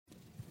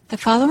The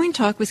following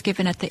talk was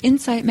given at the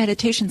Insight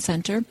Meditation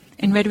Center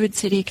in Redwood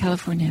City,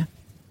 California.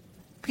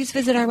 Please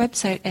visit our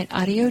website at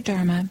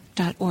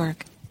audiodharma.org.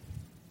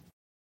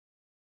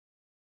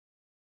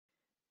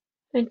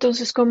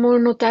 Entonces, como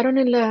notaron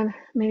en la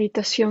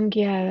meditación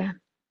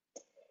guiada,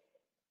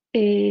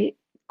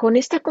 con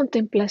esta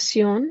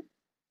contemplación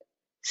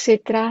se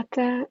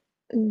trata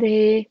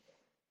de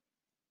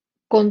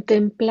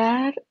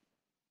contemplar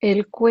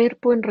el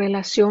cuerpo en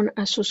relación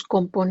a sus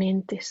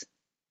componentes.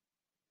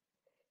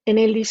 En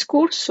el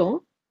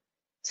discurso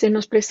se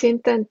nos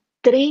presentan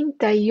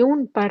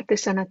 31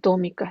 partes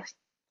anatómicas.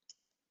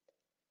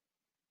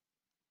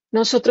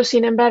 Nosotros,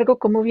 sin embargo,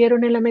 como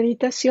vieron en la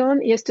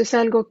meditación, y esto es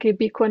algo que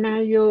Bhikkhu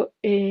Anayo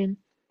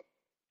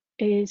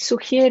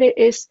sugiere,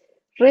 es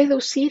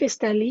reducir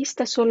esta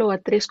lista solo a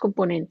 3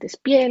 componentes: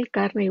 piel,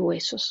 carne y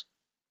huesos.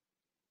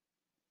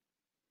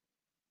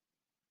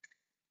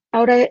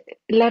 Ahora,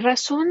 la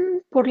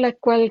razón por la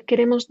cual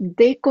queremos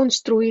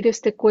deconstruir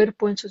este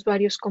cuerpo en sus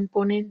varios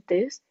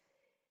componentes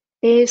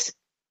es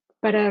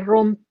para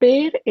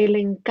romper el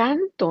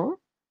encanto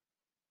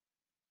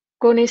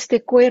con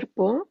este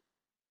cuerpo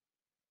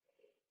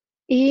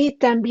y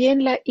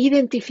también la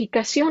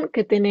identificación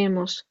que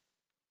tenemos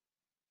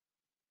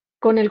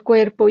con el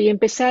cuerpo y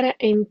empezar a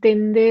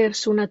entender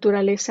su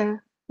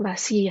naturaleza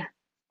vacía.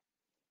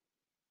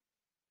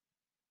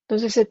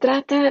 Entonces se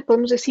trata,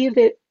 podemos decir,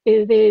 de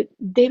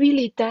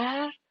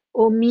debilitar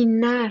o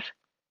minar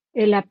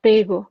el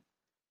apego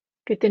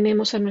que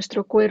tenemos a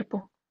nuestro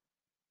cuerpo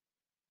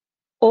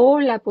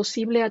o la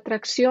posible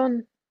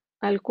atracción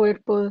al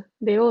cuerpo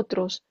de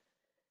otros,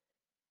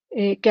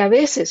 que a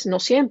veces, no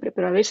siempre,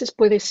 pero a veces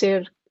puede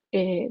ser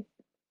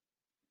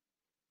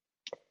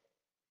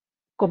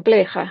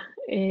compleja,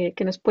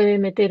 que nos puede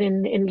meter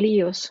en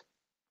líos.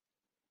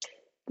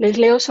 Les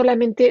leo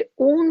solamente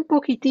un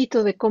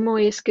poquitito de cómo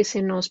es que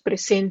se nos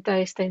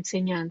presenta esta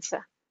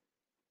enseñanza.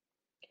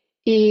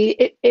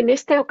 Y en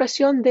esta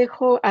ocasión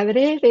dejo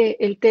adrede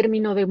el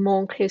término de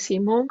monjes y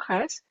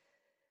monjas,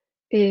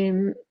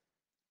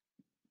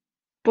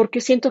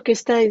 porque siento que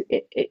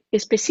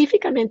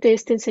específicamente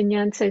esta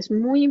enseñanza es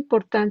muy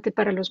importante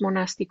para los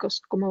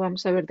monásticos, como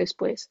vamos a ver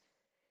después.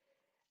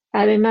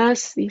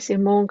 Además, dice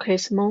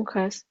monjes,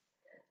 monjas,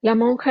 la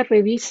monja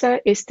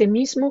revisa este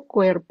mismo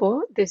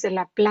cuerpo desde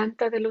la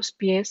planta de los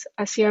pies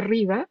hacia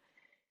arriba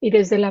y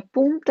desde la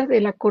punta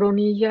de la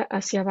coronilla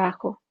hacia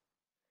abajo,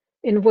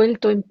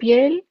 envuelto en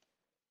piel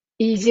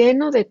y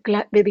lleno de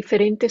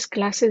diferentes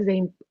clases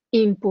de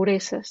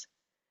impurezas.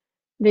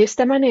 De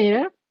esta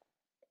manera,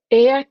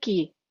 he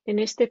aquí, en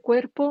este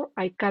cuerpo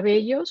hay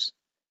cabellos,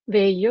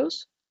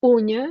 vellos,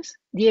 uñas,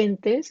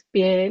 dientes,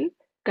 piel,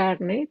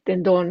 carne,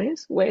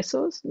 tendones,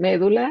 huesos,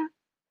 médula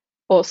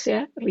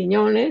ósea,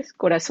 riñones,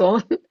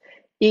 corazón,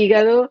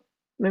 hígado,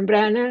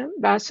 membrana,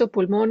 vaso,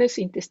 pulmones,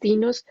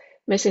 intestinos,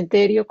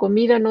 mesenterio,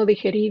 comida no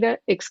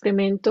digerida,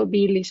 excremento,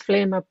 bilis,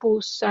 flema,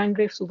 pus,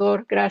 sangre,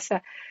 sudor,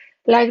 grasa,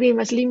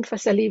 lágrimas, linfa,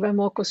 saliva,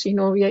 moco,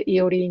 sinovia y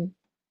orín.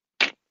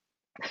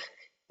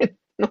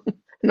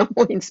 No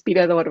muy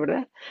inspirador,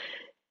 ¿verdad?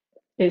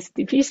 Es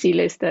difícil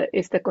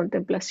esta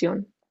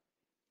contemplación.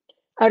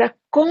 Ahora,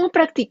 ¿cómo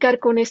practicar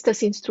con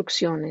estas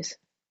instrucciones?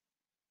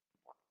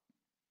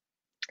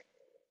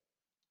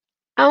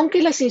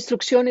 Aunque las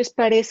instrucciones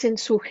parecen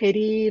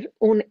sugerir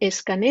un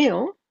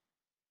escaneo,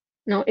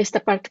 ¿no? Esta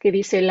parte que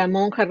dice la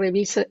monja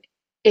revisa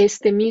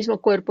este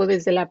mismo cuerpo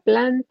desde la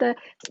planta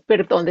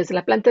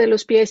de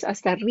los pies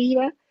hasta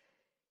arriba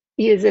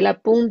y desde la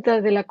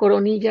punta de la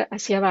coronilla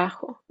hacia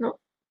abajo,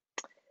 ¿no?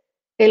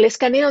 El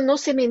escaneo no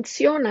se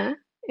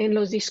menciona en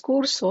los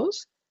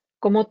discursos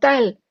como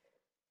tal,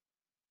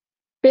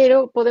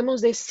 pero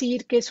podemos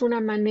decir que es una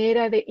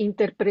manera de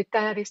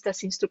interpretar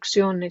estas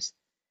instrucciones.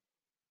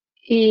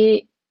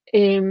 Y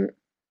el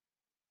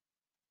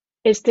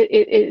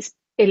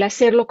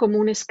hacerlo como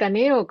un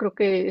escaneo, creo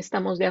que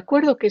estamos de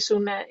acuerdo que es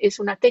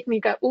una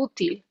técnica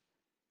útil.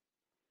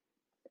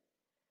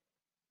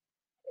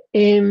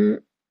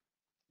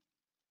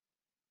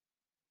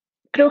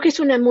 Creo que es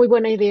una muy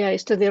buena idea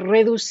esto de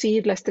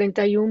reducir las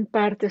 31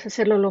 partes,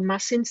 hacerlo lo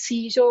más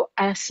sencillo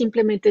a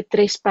simplemente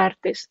 3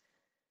 partes.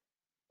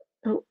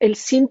 ¿No? El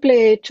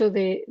simple hecho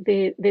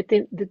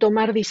de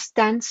tomar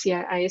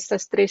distancia a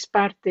estas 3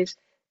 partes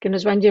que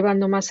nos van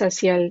llevando más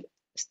hacia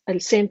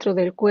el centro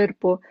del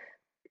cuerpo,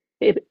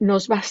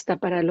 nos basta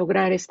para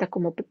lograr esta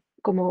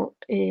como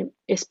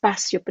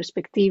espacio,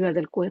 perspectiva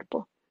del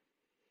cuerpo.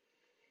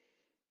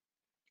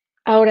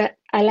 Ahora,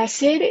 al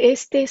hacer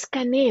este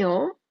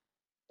escaneo,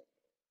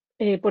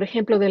 por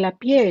ejemplo, de la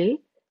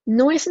piel,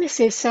 no es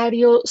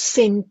necesario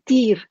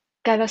sentir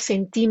cada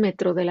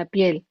centímetro de la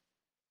piel.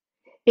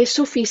 Es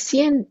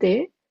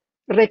suficiente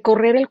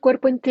recorrer el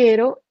cuerpo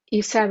entero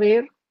y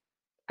saber,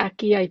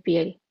 aquí hay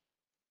piel,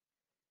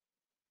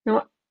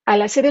 ¿no?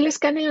 Al hacer el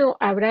escaneo,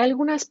 habrá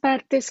algunas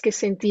partes que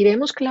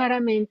sentiremos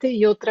claramente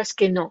y otras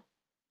que no.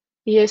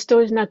 Y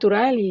esto es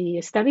natural y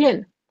está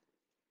bien.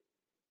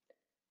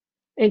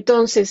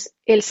 Entonces,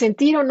 el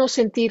sentir o no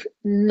sentir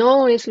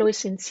no es lo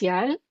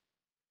esencial.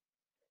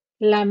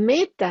 La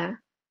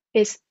meta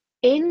es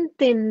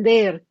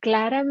entender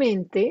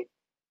claramente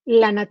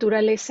la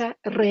naturaleza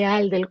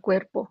real del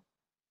cuerpo,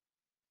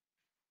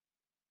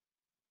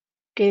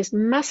 que es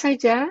más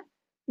allá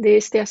de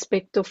este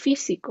aspecto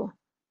físico.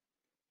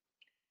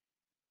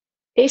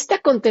 Esta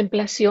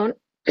contemplación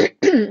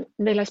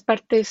de las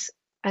partes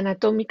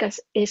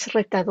anatómicas es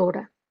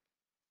retadora.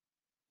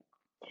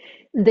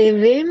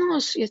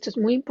 Debemos, y esto es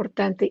muy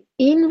importante,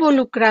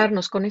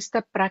 involucrarnos con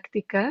esta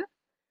práctica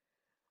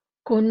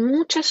con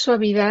mucha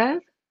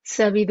suavidad,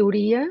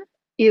 sabiduría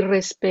y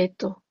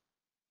respeto.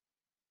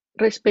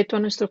 Respeto a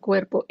nuestro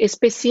cuerpo,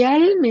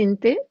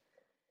 especialmente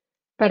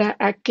para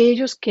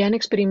aquellos que han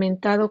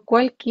experimentado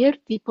cualquier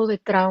tipo de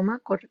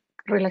trauma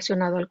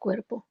relacionado al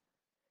cuerpo.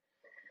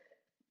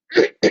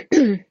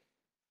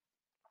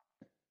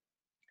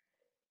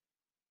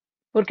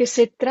 Porque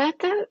se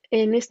trata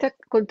en esta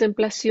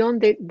contemplación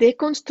de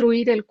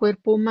deconstruir el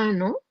cuerpo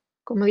humano,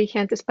 como dije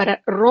antes,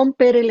 para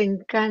romper el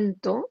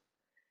encanto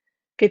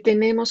que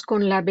tenemos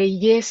con la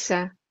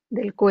belleza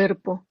del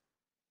cuerpo.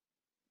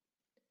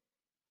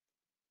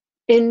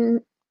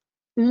 En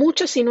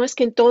muchas, si no es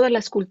que en todas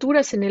las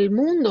culturas en el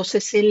mundo se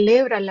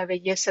celebra la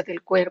belleza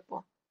del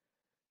cuerpo,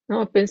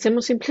 ¿no?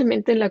 Pensemos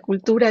simplemente en la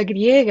cultura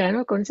griega,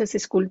 ¿no? Con esas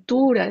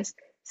esculturas,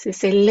 se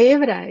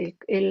celebra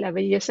la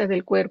belleza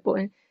del cuerpo,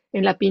 en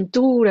la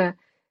pintura,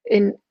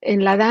 en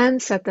la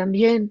danza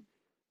también.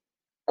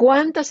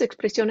 ¿Cuántas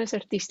expresiones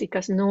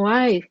artísticas no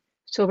hay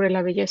sobre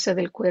la belleza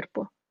del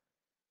cuerpo?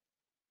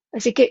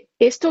 Así que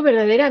esto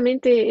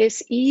verdaderamente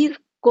es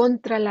ir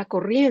contra la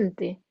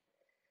corriente.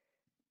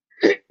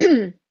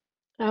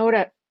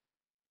 Ahora,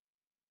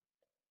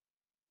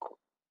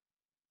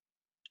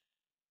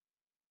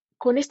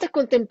 con esta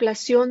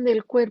contemplación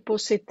del cuerpo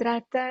se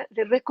trata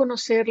de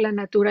reconocer la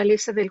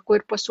naturaleza del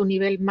cuerpo a su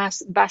nivel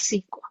más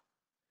básico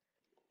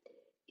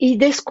y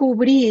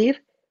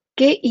descubrir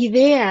qué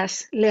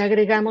ideas le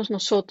agregamos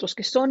nosotros,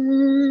 que son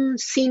un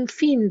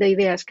sinfín de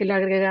ideas que le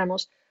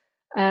agregamos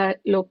a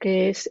lo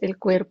que es el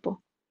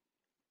cuerpo.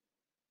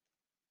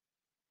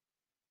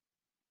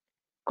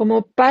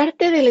 Como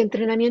parte del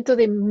entrenamiento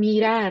de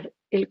mirar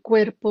el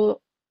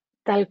cuerpo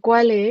tal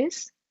cual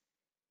es,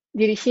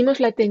 dirigimos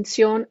la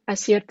atención a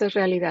ciertas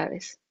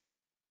realidades.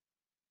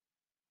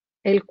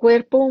 El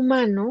cuerpo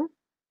humano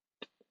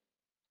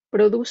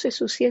produce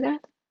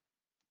suciedad,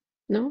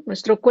 ¿no?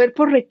 Nuestro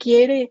cuerpo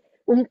requiere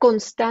un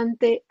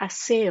constante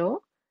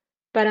aseo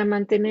para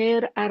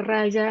mantener a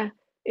raya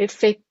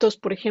efectos,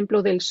 por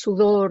ejemplo, del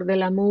sudor, de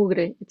la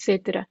mugre,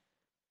 etc.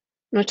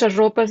 Nuestras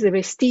ropas de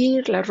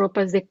vestir, las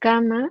ropas de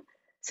cama,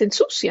 se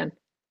ensucian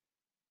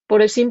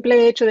por el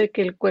simple hecho de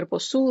que el cuerpo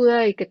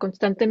suda y que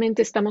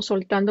constantemente estamos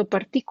soltando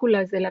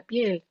partículas de la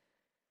piel.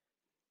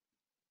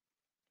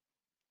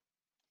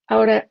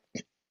 Ahora,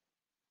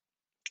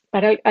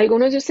 para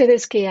algunos de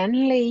ustedes que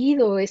han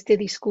leído este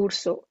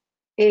discurso,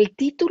 el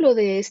título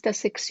de esta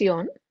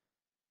sección,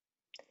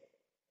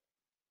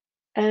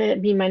 a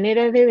mi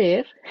manera de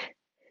ver,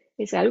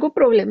 es algo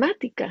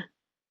problemática,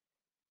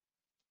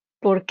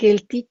 porque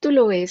el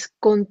título es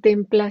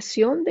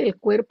Contemplación del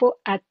cuerpo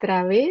a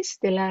través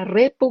de la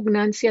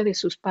repugnancia de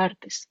sus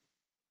partes.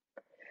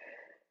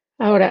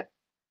 Ahora,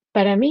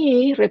 para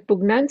mí,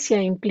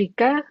 repugnancia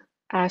implica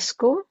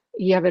asco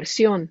y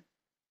aversión.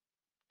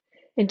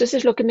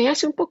 Entonces, lo que me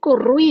hace un poco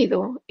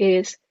ruido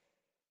es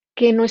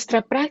que en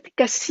nuestra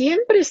práctica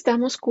siempre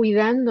estamos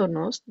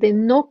cuidándonos de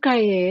no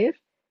caer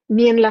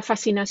ni en la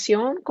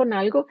fascinación con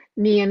algo,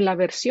 ni en la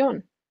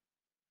aversión.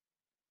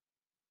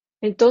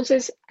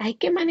 Entonces, hay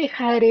que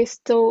manejar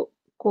esto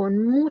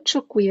con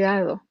mucho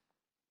cuidado.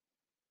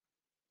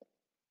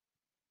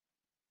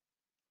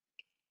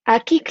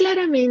 Aquí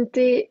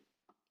claramente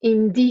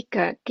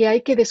indica que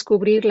hay que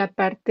descubrir la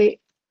parte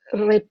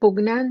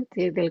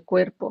repugnante del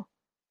cuerpo.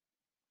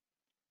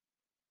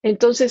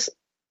 Entonces,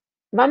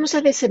 vamos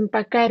a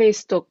desempacar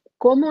esto.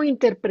 ¿Cómo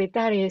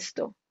interpretar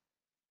esto?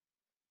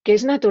 Que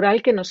es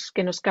natural que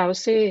nos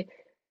cause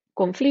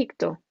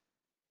conflicto.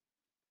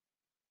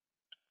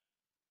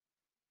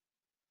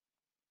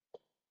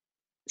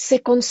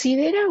 ¿Se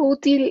considera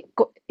útil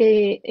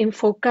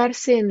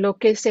enfocarse en lo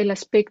que es el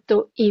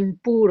aspecto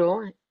impuro,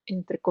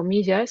 entre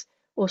comillas,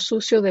 o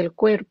sucio del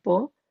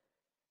cuerpo,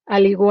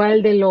 al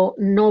igual de lo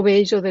no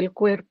bello del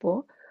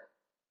cuerpo?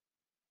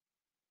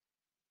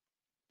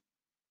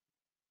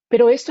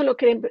 Pero esto lo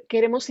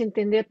queremos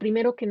entender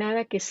primero que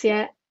nada que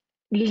sea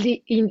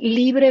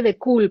libre de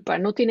culpa,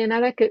 no tiene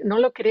nada que, no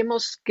lo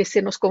queremos que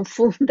se nos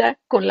confunda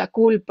con la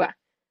culpa,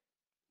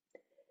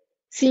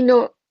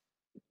 sino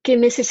que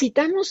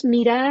necesitamos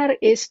mirar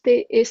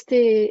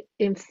este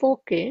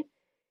enfoque,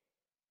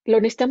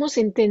 lo necesitamos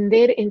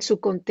entender en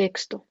su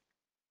contexto.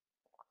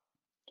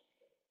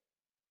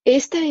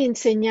 Esta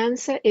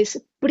enseñanza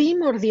es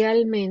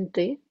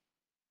primordialmente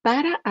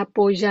para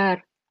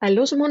apoyar a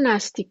los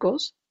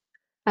monásticos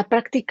a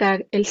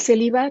practicar el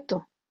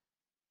celibato.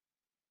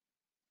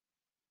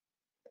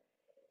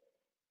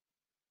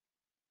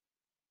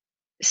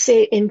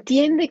 Se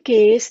entiende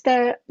que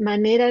esta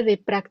manera de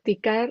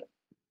practicar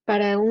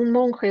para un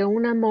monje o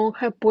una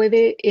monja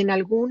puede en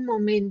algún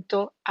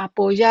momento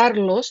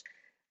apoyarlos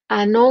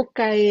a no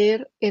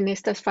caer en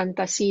estas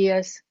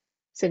fantasías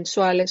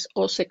sensuales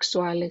o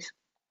sexuales.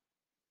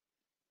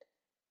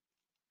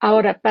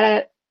 Ahora,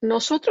 para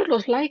nosotros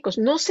los laicos,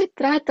 no se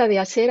trata de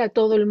hacer a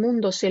todo el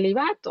mundo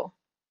celibato.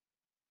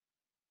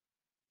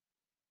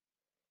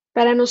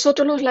 Para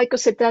nosotros los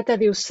laicos se trata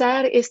de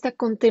usar esta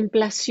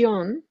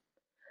contemplación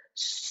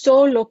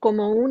solo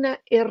como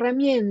una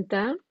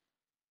herramienta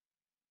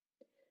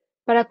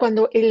para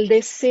cuando el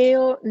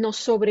deseo nos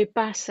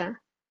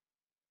sobrepasa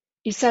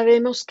y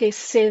sabemos que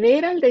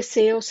ceder al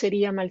deseo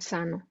sería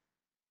malsano.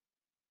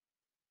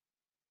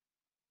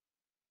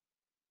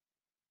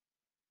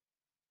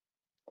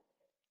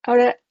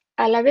 Ahora,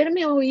 al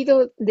haberme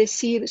oído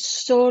decir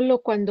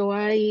solo cuando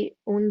hay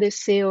un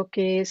deseo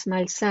que es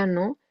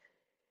malsano,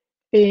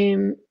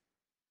 em,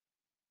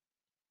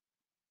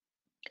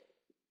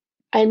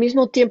 al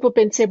mismo tiempo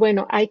pensé,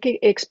 bueno, hay que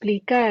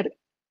explicar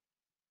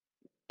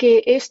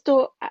que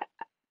esto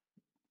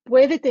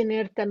puede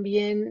tener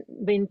también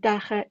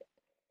ventaja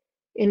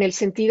en el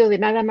sentido de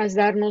nada más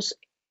darnos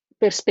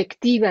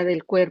perspectiva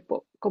del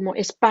cuerpo, como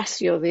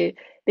espacio de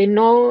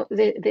no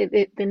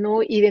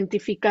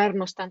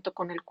identificarnos tanto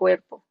con el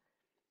cuerpo,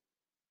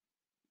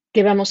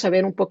 que vamos a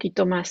ver un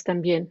poquito más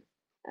también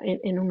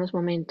en unos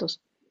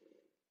momentos.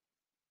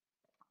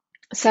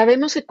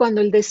 Sabemos que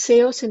cuando el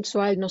deseo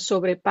sensual nos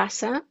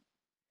sobrepasa,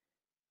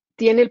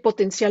 tiene el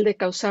potencial de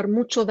causar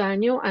mucho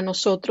daño a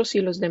nosotros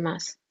y los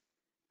demás,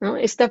 ¿no?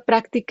 Esta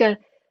práctica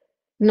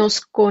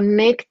nos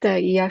conecta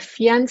y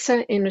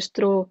afianza en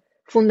nuestro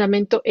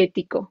fundamento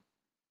ético,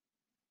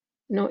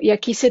 ¿no? Y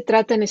aquí se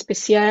trata en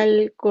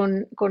especial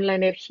con la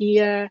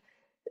energía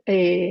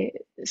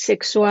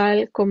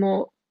sexual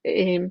como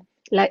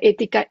la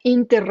ética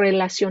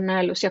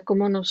interrelacional, o sea,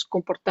 cómo nos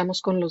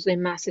comportamos con los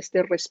demás,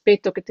 este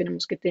respeto que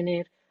tenemos que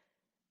tener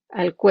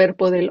al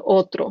cuerpo del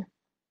otro.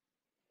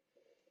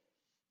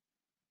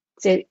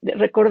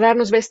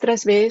 Recordarnos vez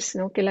tras vez,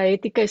 ¿no?, que la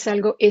ética es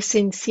algo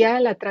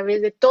esencial a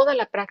través de toda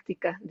la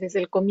práctica, desde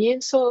el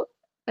comienzo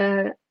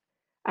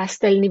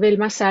hasta el nivel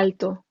más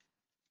alto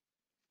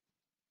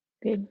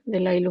de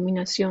la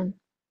iluminación.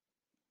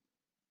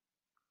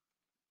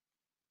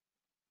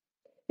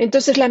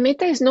 Entonces, la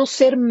meta es no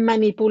ser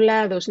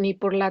manipulados ni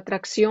por la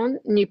atracción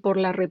ni por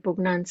la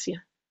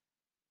repugnancia.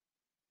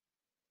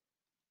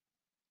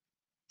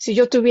 Si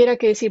yo tuviera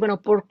que decir,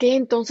 bueno, ¿por qué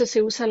entonces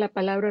se usa la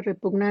palabra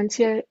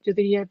repugnancia? Yo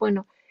diría,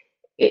 bueno,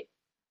 eh,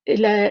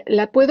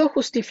 la puedo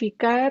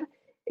justificar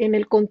en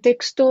el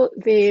contexto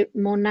de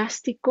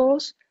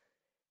monásticos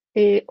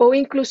o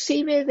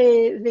inclusive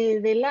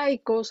de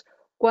laicos,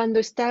 cuando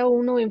está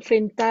uno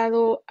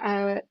enfrentado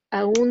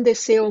a un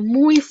deseo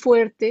muy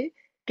fuerte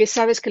que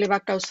sabes que le va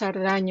a causar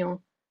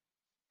daño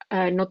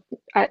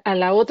a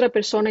la otra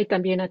persona y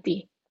también a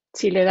ti,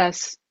 si le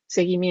das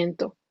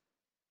seguimiento.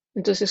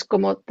 Entonces,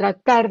 como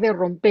tratar de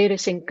romper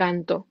ese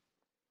encanto,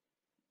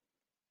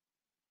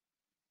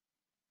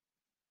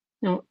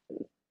 ¿no?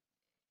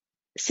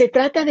 Se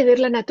trata de ver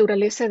la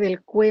naturaleza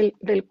del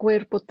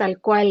cuerpo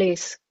tal cual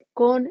es,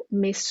 con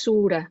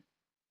mesura.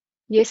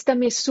 Y esta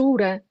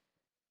mesura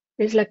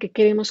es la que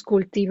queremos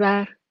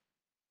cultivar.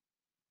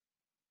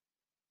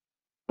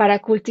 Para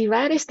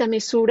cultivar esta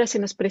mesura se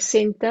nos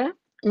presenta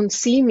un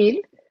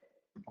símil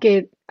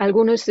que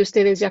algunos de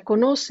ustedes ya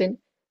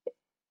conocen,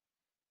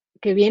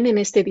 que viene en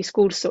este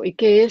discurso, y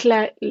que es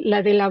la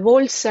de la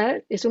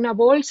bolsa, es una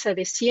bolsa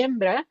de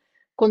siembra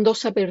con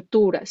dos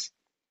aberturas.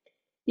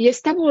 Y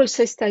esta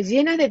bolsa está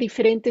llena de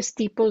diferentes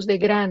tipos de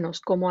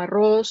granos, como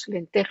arroz,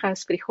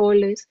 lentejas,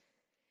 frijoles.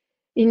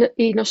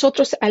 Y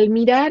nosotros, al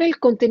mirar el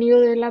contenido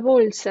de la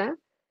bolsa,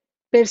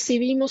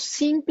 percibimos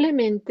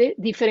simplemente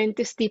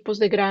diferentes tipos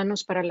de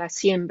granos para la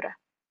siembra,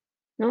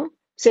 ¿no?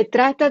 Se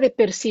trata de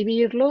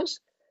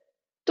percibirlos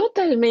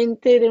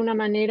totalmente de una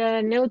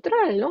manera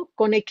neutral, ¿no?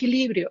 Con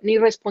equilibrio. Ni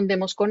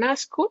respondemos con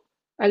asco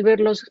al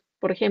ver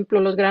por ejemplo,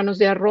 los granos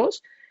de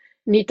arroz,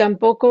 ni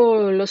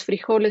tampoco los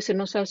frijoles se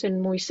nos hacen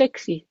muy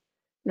sexy,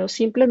 ¿no?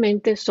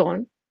 Simplemente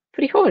son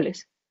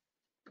frijoles.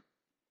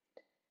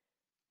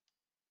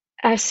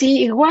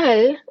 Así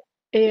igual,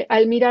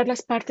 al mirar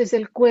las partes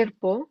del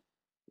cuerpo,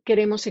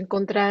 queremos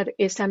encontrar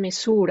esa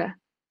mesura,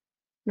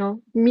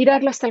 ¿no?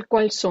 Mirarlas tal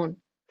cual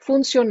son,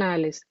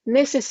 funcionales,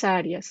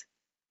 necesarias,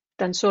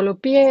 tan solo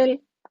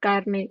piel,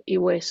 carne y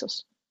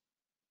huesos.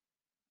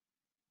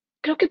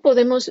 Creo que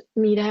podemos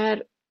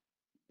mirar,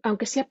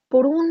 aunque sea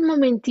por un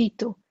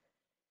momentito,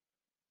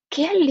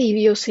 qué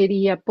alivio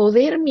sería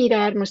poder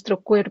mirar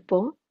nuestro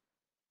cuerpo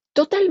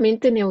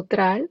totalmente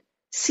neutral,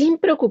 sin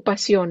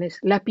preocupaciones,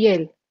 la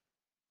piel,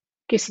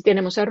 que si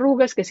tenemos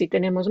arrugas, que si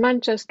tenemos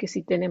manchas, que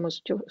si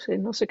tenemos, yo sé,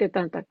 no sé qué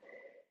tanta,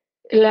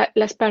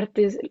 las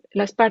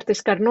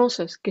partes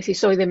carnosas, que si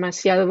soy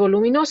demasiado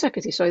voluminosa,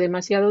 que si soy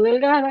demasiado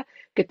delgada,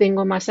 que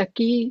tengo más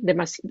aquí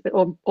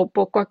o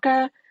poco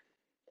acá,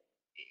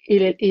 y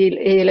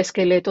el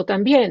esqueleto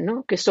también,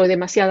 ¿no? Que soy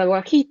demasiado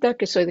bajita,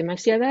 que soy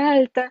demasiado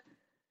alta.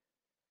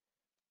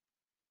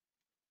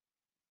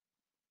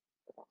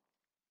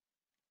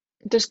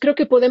 Entonces creo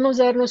que podemos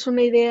darnos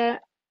una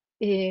idea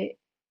de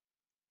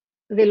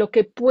lo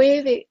que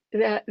puede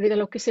de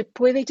lo que se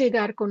puede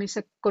llegar con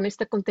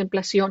esta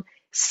contemplación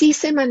si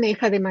se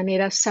maneja de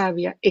manera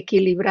sabia,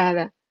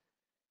 equilibrada,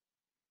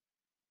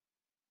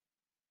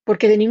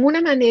 porque de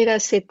ninguna manera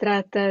se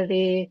trata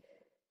de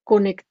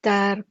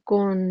conectar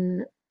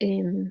con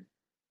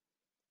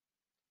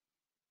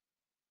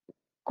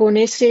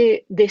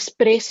ese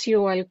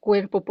desprecio al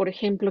cuerpo, por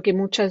ejemplo, que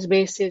muchas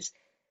veces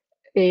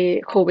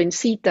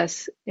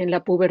jovencitas en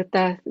la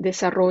pubertad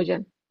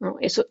desarrollan, ¿no?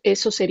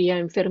 Eso sería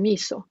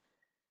enfermizo.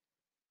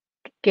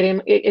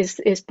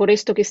 Es por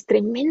esto que es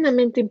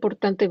tremendamente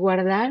importante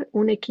guardar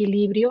un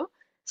equilibrio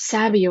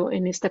sabio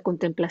en esta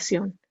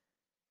contemplación.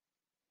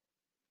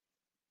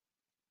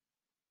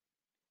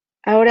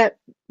 Ahora,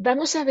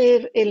 vamos a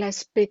ver el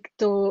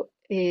aspecto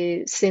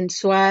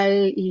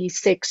sensual y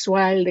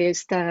sexual de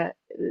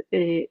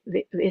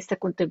esta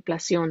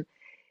contemplación.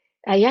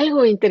 Hay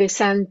algo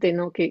interesante,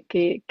 ¿no? que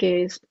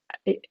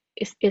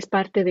es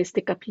parte de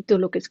este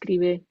capítulo que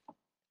escribe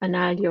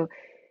Anayo.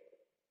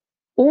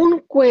 Un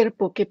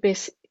cuerpo que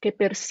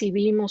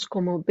percibimos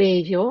como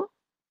bello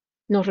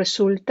nos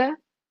resulta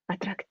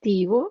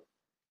atractivo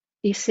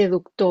y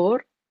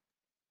seductor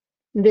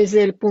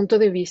desde el punto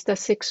de vista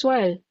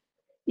sexual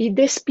y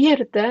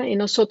despierta en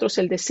nosotros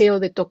el deseo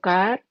de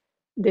tocar,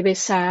 de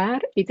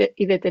besar y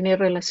de tener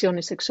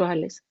relaciones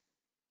sexuales.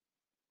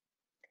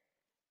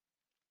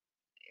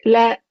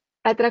 La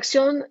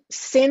atracción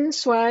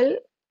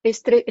sensual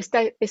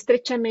está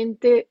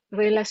estrechamente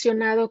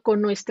relacionado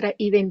con nuestra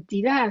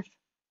identidad.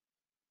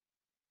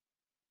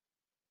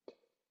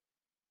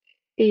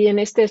 Y en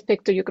este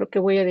aspecto yo creo que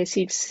voy a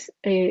decir,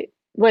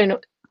 bueno,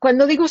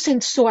 cuando digo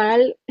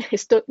sensual,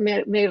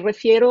 me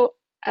refiero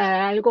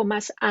a algo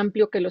más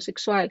amplio que lo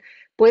sexual.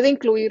 Puede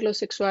incluir lo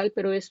sexual,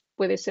 pero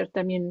puede ser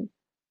también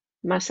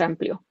más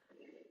amplio.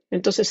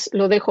 Entonces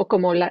lo dejo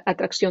como la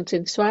atracción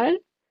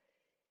sensual,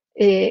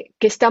 que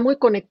está muy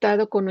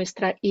conectado con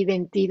nuestra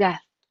identidad.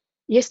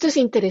 Y esto es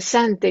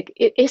interesante.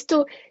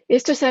 Esto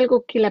es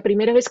algo que la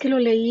primera vez que lo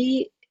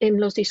leí en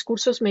los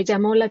discursos me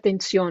llamó la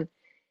atención,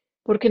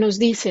 porque nos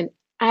dicen,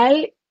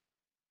 al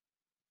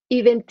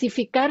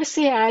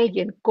identificarse a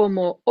alguien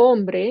como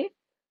hombre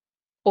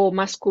o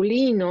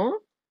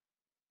masculino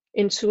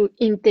en su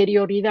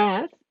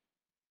interioridad,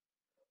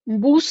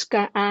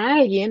 busca a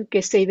alguien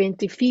que se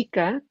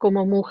identifica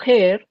como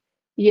mujer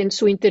y en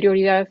su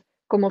interioridad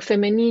como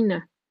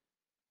femenina.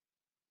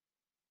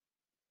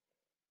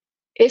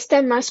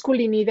 Esta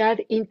masculinidad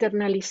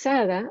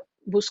internalizada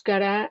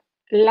buscará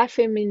la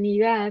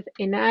feminidad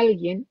en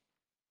alguien.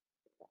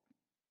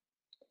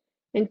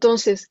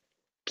 Entonces,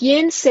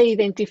 quien se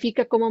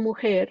identifica como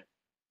mujer,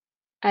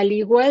 al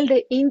igual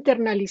de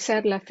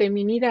internalizar la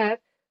feminidad,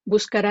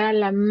 buscará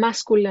la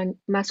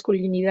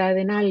masculinidad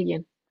en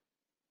alguien.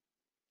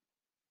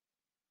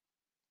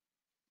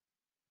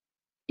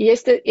 Y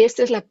esta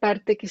es la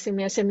parte que se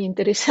me hace a mí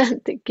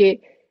interesante,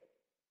 que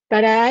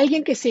para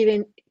alguien que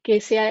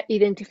se ha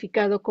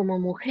identificado como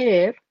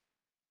mujer,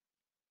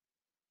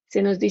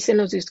 se nos dice en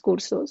los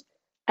discursos,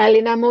 al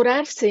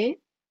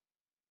enamorarse,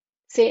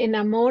 se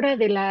enamora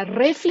de la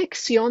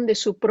reflexión de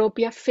su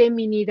propia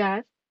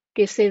feminidad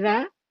que se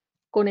da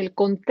con el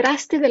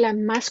contraste de la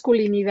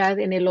masculinidad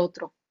en el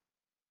otro.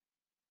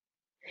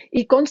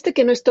 Y conste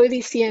que no estoy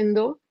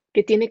diciendo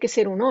que tiene que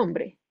ser un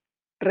hombre.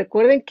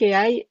 Recuerden que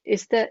hay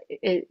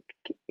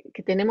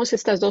que tenemos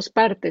estas dos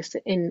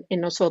partes en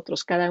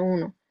nosotros, cada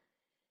uno,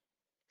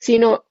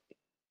 sino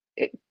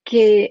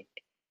que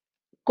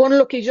con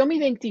lo que yo me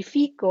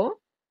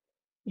identifico,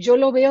 yo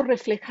lo veo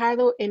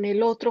reflejado en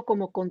el otro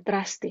como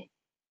contraste.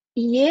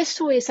 Y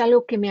eso es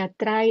algo que me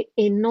atrae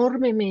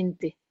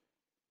enormemente.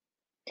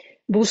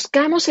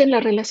 Buscamos en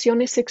las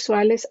relaciones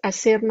sexuales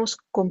hacernos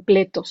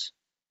completos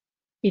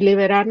y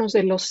liberarnos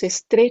de los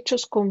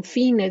estrechos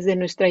confines de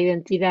nuestra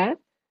identidad,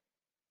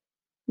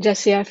 ya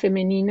sea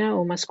femenina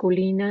o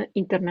masculina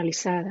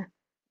internalizada.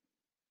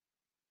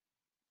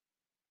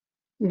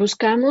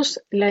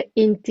 Buscamos la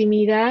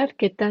intimidad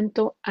que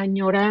tanto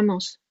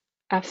añoramos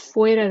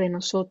afuera de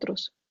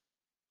nosotros.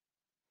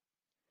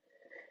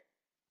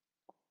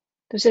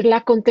 Entonces,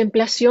 la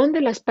contemplación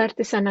de las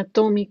partes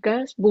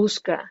anatómicas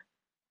busca,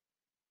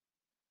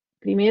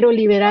 primero,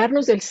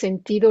 liberarnos del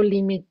sentido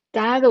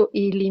limitado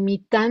y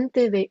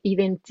limitante de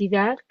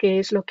identidad, que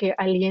es lo que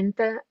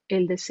alienta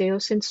el deseo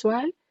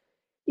sensual,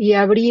 y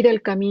abrir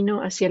el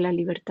camino hacia la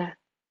libertad.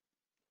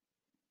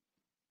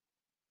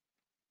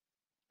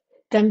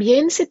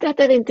 También se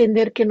trata de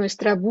entender que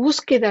nuestra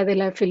búsqueda de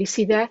la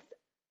felicidad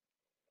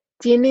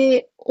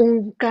tiene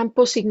un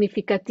campo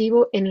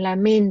significativo en la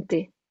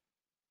mente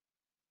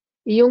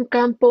y un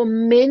campo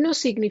menos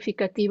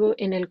significativo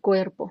en el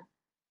cuerpo.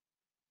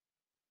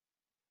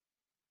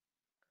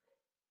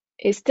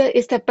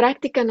 Esta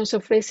práctica nos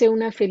ofrece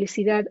una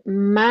felicidad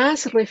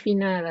más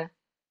refinada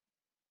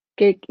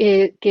que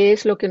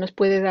es lo que nos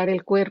puede dar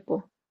el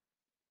cuerpo,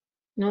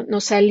 ¿no?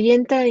 Nos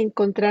alienta a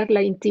encontrar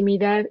la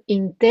intimidad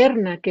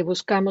interna que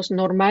buscamos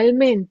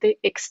normalmente,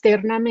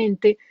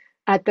 externamente,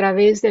 a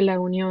través de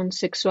la unión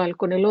sexual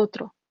con el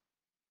otro.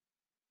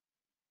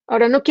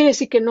 Ahora, no quiere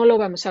decir que no lo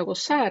vamos a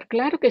gozar,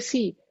 claro que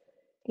sí,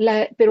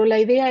 Pero la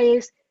idea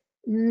es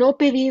no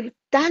pedir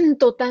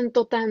tanto,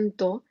 tanto,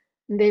 tanto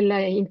de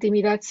la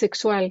intimidad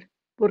sexual,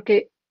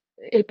 porque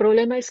el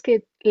problema es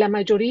que la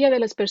mayoría de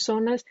las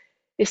personas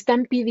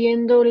están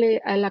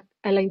pidiéndole a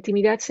la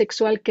intimidad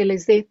sexual que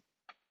les dé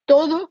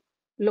todo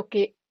lo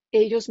que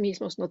ellos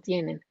mismos no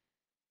tienen.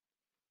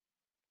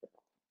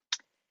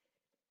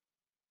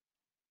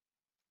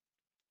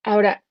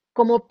 Ahora,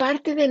 como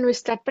parte de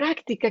nuestra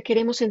práctica,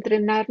 queremos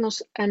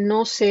entrenarnos a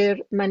no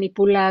ser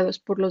manipulados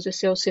por los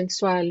deseos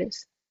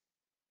sensuales.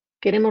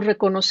 Queremos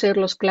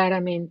reconocerlos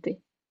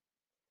claramente.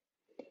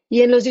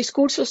 Y en los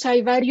discursos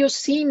hay varios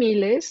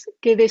símiles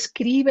que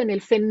describen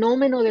el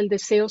fenómeno del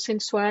deseo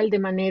sensual de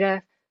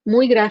manera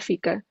muy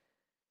gráfica.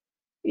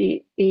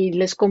 Y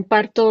les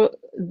comparto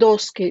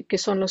dos que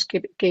son los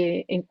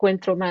que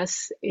encuentro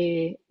más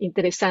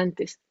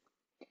interesantes.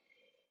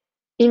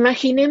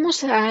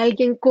 Imaginemos a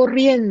alguien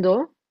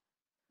corriendo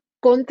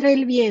contra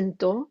el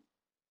viento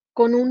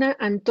con una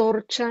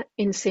antorcha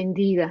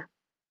encendida.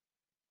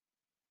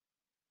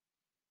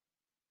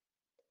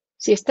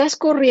 Si estás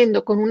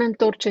corriendo con una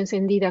antorcha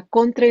encendida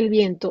contra el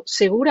viento,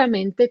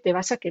 seguramente te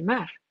vas a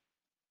quemar.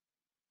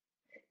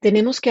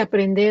 Tenemos que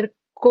aprender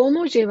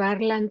cómo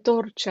llevar la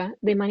antorcha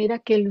de manera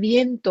que el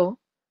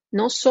viento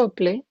no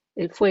sople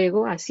el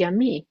fuego hacia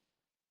mí.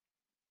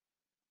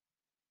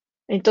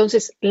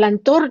 Entonces, la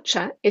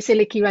antorcha es el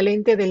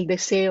equivalente del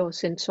deseo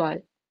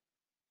sensual.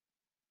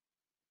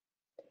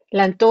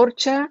 La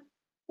antorcha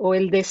o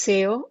el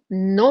deseo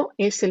no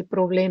es el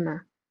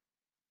problema.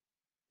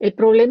 El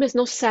problema es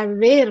no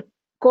saber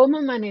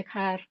cómo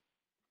manejar,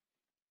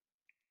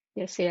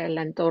 ya sea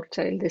la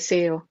antorcha, el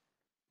deseo,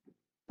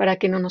 para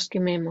que no nos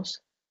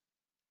quememos.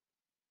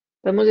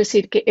 Podemos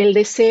decir que el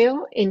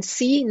deseo en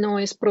sí no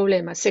es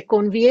problema, se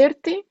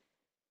convierte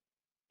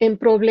en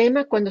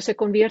problema cuando se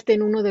convierte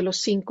en uno de los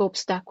 5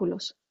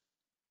 obstáculos.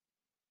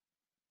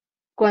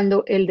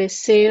 Cuando el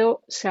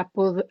deseo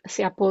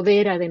se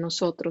apodera de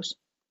nosotros.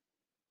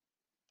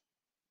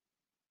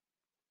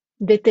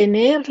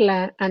 Detener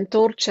la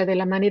antorcha de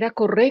la manera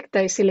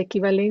correcta es el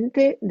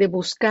equivalente de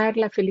buscar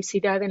la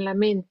felicidad en la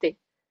mente,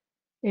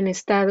 en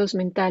estados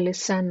mentales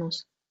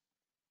sanos.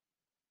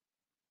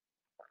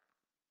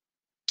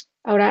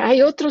 Ahora,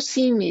 hay otro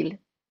símil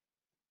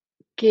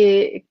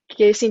que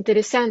es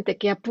interesante,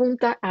 que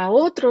apunta a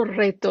otro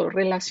reto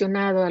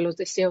relacionado a los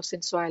deseos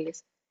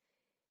sensuales.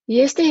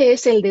 Y este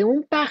es el de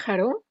un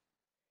pájaro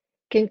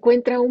que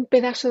encuentra un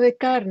pedazo de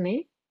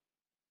carne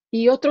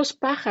y otros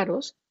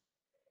pájaros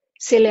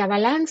se le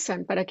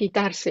abalanzan para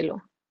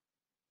quitárselo.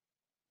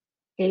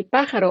 El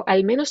pájaro,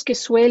 al menos que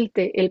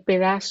suelte el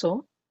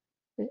pedazo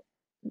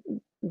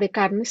de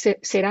carne,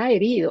 será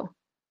herido.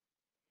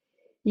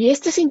 Y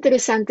este es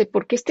interesante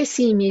porque este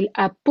símil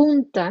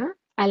apunta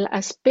al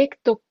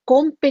aspecto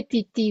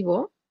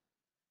competitivo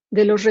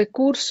de los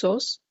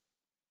recursos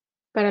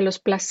para los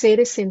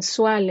placeres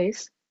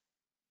sensuales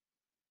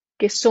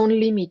que son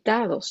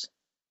limitados.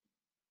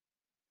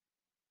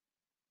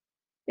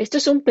 Esto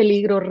es un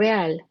peligro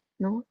real,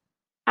 ¿no?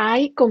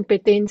 Hay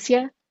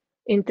competencia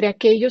entre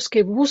aquellos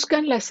que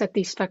buscan la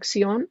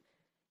satisfacción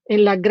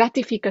en la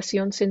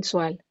gratificación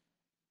sensual,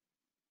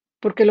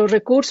 porque los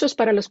recursos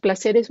para los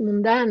placeres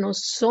mundanos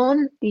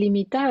son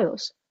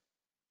limitados.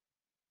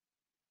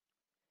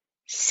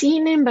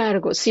 Sin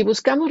embargo, si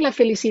buscamos la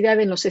felicidad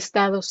en los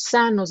estados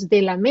sanos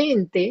de la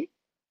mente,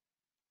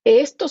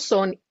 estos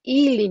son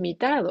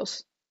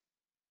ilimitados,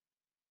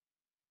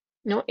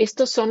 ¿no?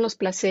 Estos son los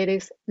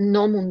placeres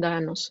no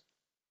mundanos.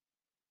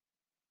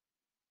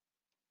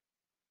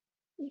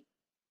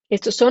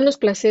 Estos son los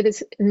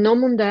placeres no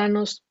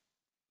mundanos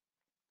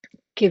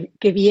que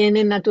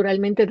vienen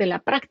naturalmente de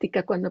la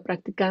práctica cuando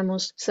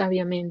practicamos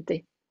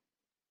sabiamente.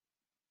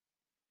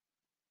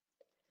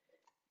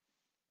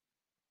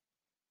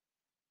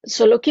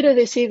 Solo quiero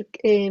decir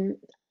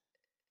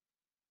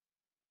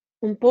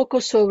un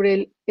poco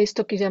sobre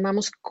esto que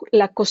llamamos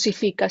la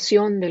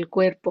cosificación del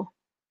cuerpo,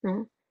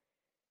 ¿no?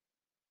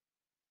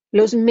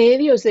 Los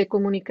medios de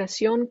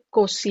comunicación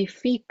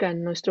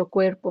cosifican nuestro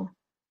cuerpo,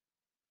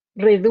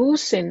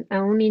 reducen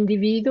a un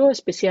individuo,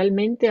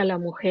 especialmente a la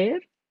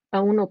mujer,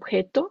 a un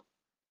objeto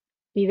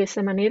y de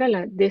esa manera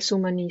la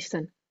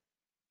deshumanizan.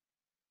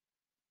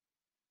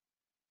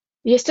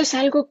 Y esto es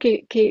algo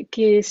que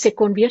se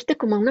convierte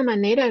como una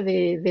manera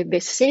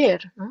de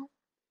ser, ¿no?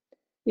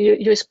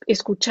 Yo he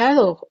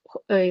escuchado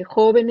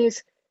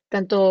jóvenes,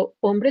 tanto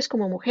hombres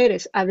como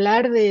mujeres,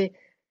 hablar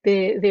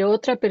de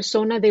otra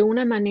persona de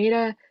una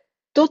manera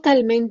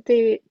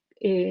totalmente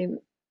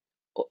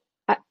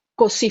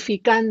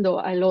cosificando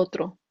al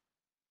otro.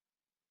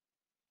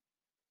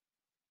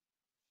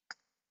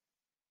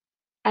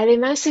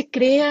 Además, se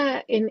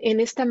crea en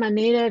esta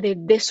manera de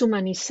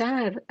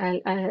deshumanizar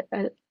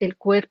el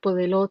cuerpo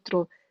del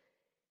otro,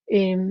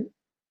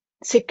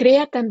 se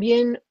crea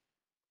también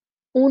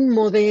un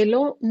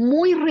modelo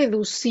muy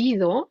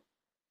reducido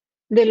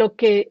de lo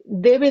que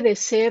debe de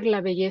ser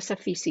la belleza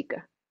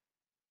física,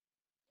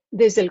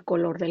 desde el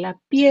color de la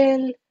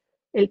piel,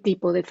 el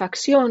tipo de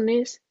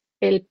facciones,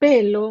 el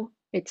pelo,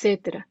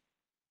 etc.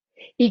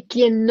 Y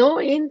quien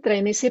no entra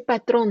en ese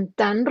patrón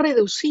tan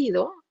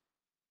reducido,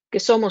 que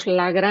somos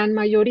la gran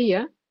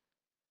mayoría,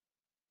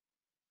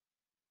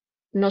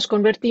 nos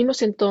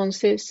convertimos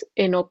entonces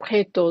en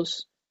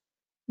objetos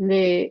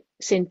de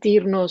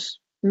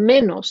sentirnos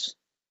menos,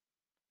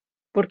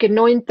 porque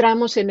no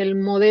entramos en el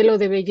modelo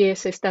de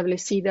belleza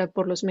establecida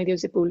por los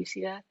medios de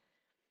publicidad.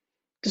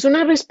 Es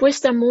una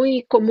respuesta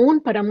muy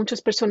común para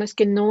muchas personas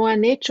que no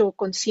han hecho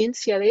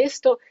conciencia de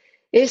esto,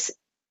 es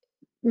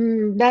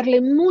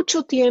darle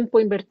mucho tiempo,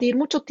 invertir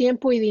mucho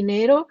tiempo y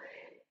dinero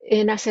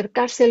en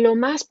acercarse lo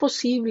más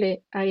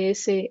posible a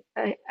ese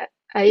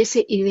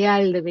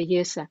ideal de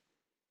belleza.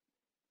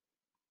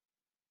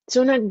 Es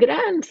una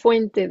gran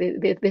fuente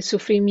de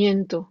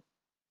sufrimiento.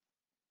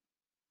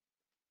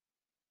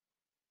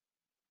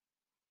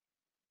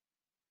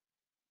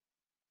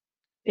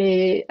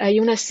 Hay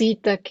una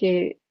cita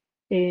que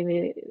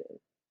eh,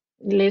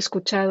 le he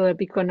escuchado a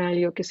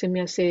Biconalio que se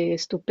me hace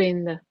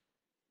estupenda,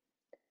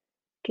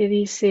 que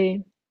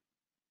dice,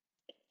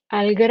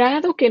 al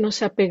grado que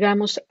nos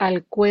apegamos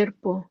al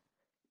cuerpo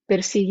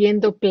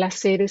persiguiendo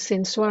placeres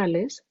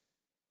sensuales,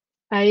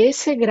 a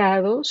ese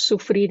grado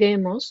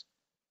sufriremos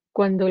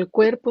cuando el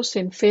cuerpo se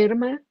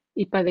enferma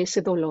y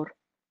padece dolor.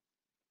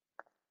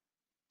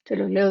 Se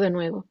los leo de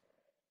nuevo,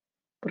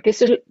 porque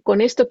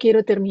con esto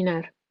quiero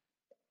terminar.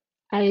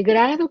 Al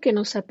grado que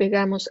nos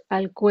apegamos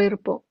al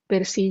cuerpo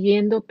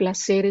persiguiendo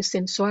placeres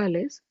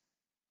sensuales,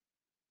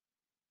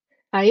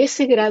 a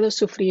ese grado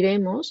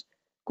sufriremos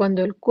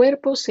cuando el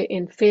cuerpo se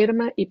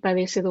enferma y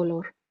padece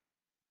dolor.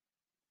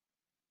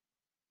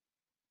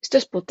 Esto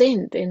es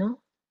potente,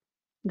 ¿no?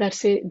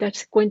 Darse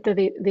cuenta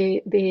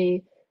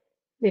de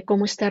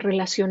cómo está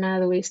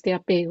relacionado este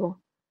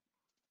apego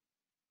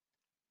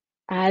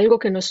a algo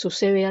que nos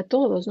sucede a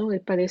todos, ¿no?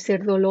 El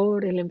padecer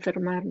dolor, el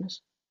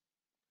enfermarnos.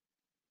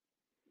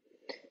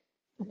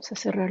 Vamos a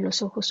cerrar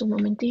los ojos un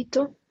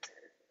momentito.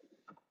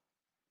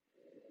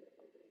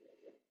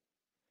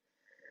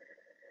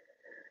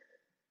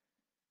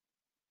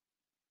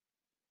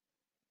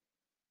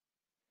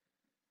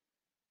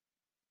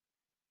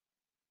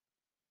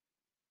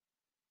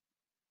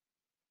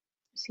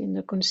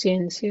 Haciendo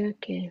conciencia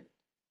que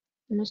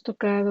hemos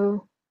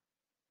tocado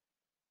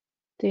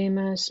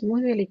temas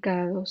muy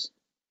delicados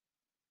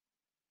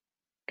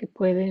que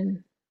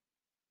pueden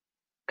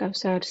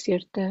causar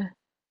cierta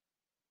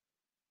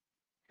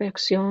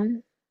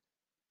reacción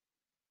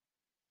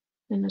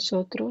en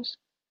nosotros.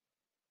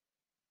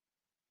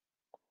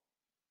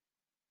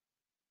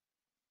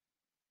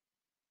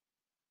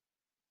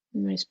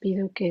 Les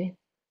pido que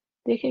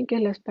dejen que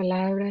las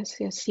palabras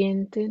se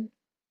asienten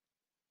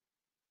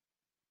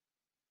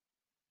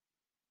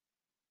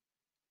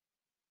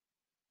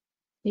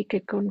y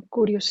que con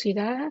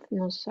curiosidad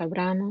nos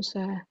abramos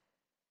a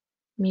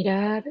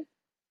mirar,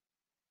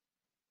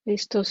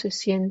 esto se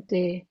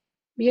siente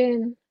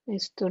bien,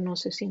 esto no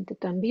se siente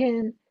tan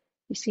bien,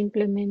 y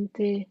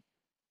simplemente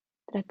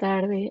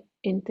tratar de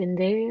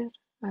entender,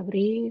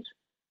 abrir.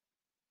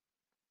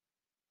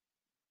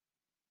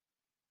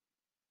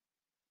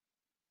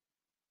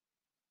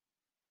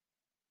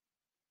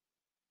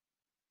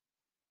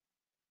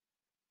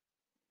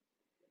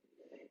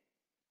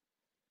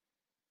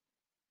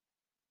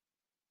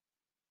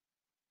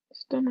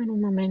 Tomen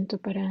un momento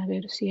para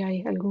ver si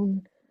hay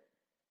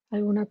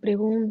alguna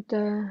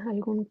pregunta,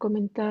 algún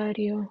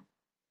comentario.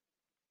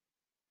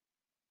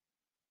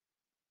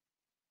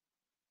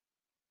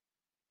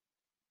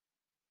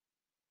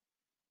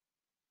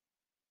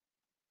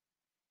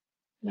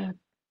 La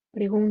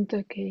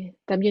pregunta que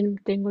también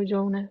tengo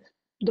yo unas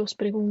dos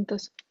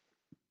preguntas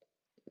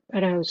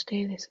para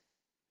ustedes.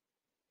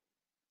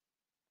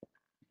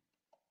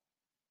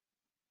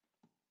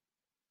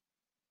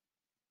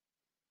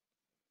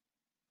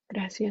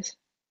 Gracias.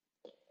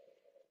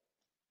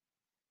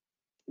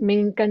 Me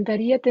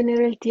encantaría tener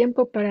el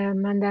tiempo para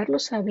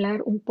mandarlos a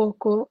hablar un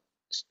poco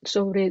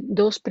sobre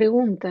dos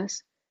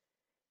preguntas.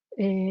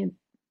 Eh,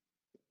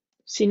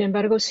 Sin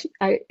embargo, si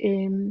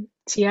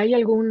hay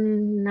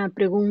alguna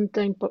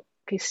pregunta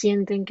que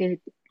sienten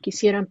que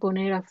quisieran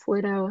poner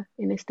afuera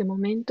en este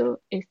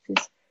momento, este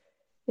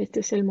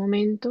es el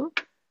momento.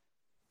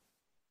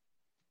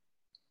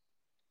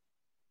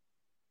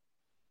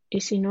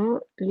 Y si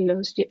no,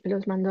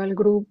 los mando al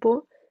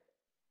grupo.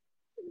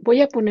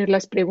 Voy a poner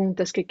las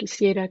preguntas que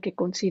quisiera que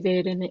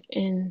consideren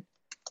en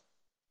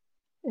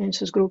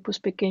sus grupos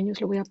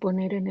pequeños. Lo voy a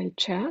poner en el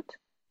chat.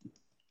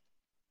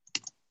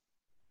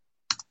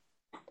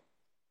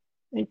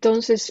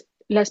 Entonces,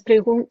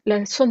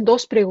 son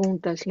dos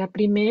preguntas. La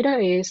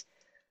primera es,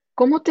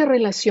 ¿cómo te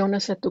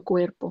relacionas a tu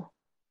cuerpo?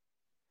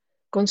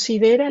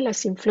 Considera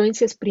las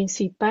influencias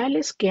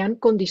principales que han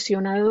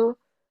condicionado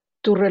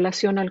tu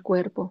relación al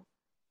cuerpo.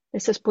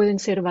 Esas pueden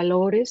ser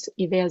valores,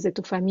 ideas de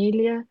tu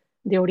familia,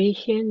 de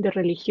origen, de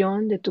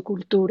religión, de tu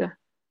cultura.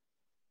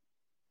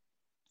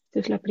 Esta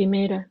es la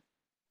primera.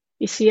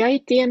 Y si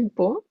hay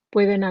tiempo,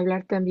 pueden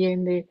hablar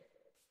también de,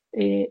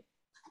 eh,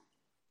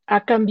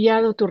 ¿ha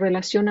cambiado tu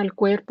relación al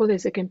cuerpo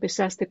desde que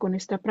empezaste con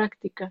esta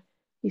práctica?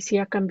 Y si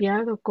ha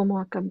cambiado, ¿cómo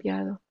ha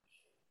cambiado?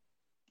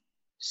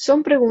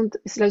 Son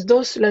preguntas, las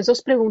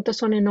dos preguntas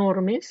son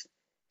enormes,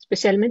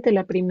 especialmente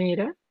la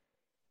primera,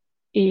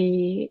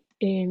 y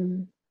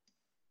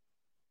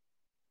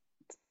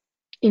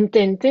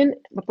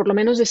intenten por lo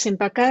menos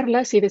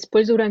desempacarlas y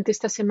después durante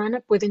esta semana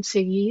pueden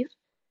seguir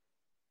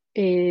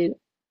eh,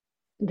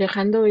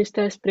 dejando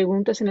estas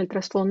preguntas en el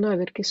trasfondo a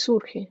ver qué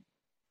surge.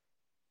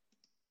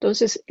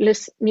 Entonces,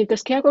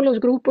 mientras que hago los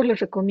grupos, les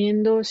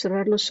recomiendo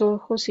cerrar los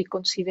ojos y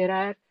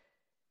considerar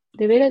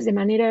de veras de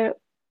manera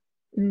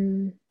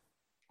mm,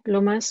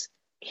 lo más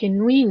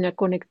genuina,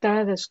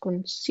 conectadas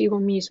consigo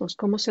mismos,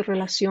 cómo se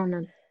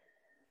relacionan.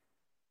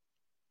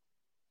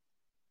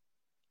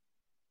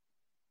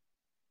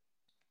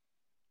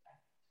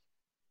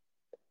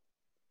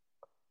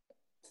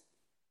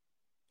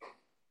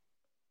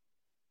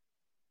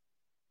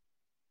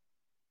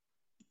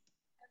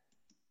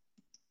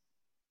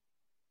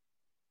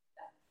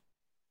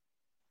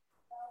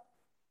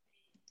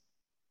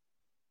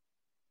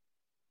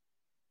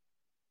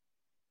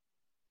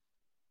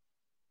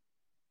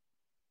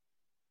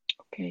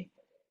 Ok,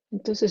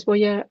 entonces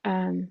voy a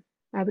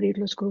abrir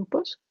los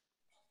grupos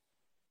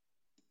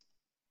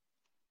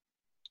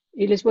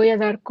y les voy a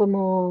dar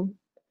como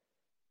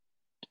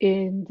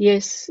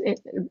 10,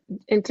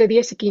 entre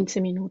 10 y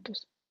 15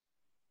 minutos.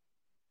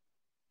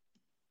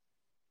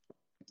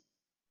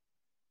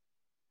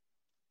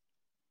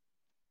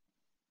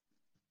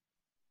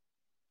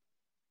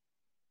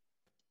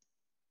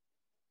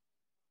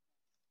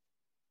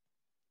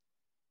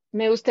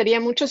 Me gustaría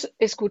mucho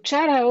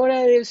escuchar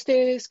ahora de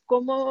ustedes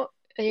cómo,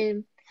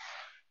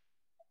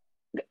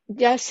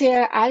 ya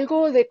sea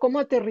algo de cómo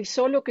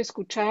aterrizó lo que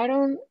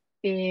escucharon,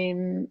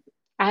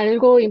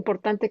 algo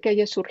importante que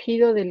haya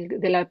surgido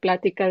de la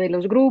plática de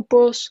los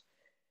grupos,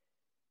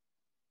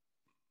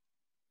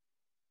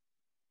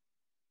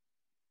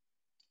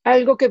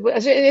 algo que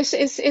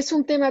es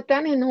un tema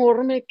tan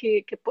enorme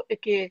que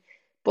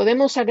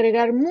podemos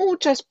agregar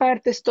muchas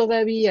partes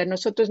todavía.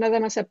 Nosotros nada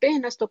más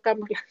apenas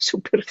tocamos la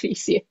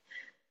superficie.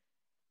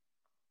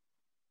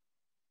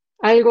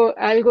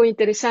 Algo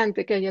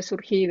interesante que haya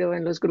surgido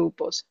en los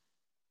grupos.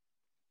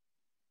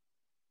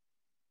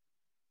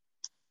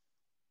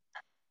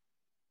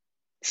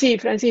 Sí,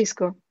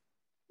 Francisco.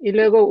 Y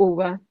luego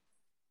Uva.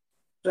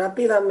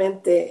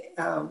 Rápidamente,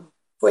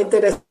 fue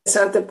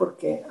interesante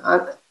porque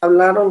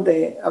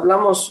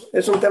hablamos,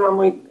 es un tema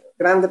muy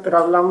grande, pero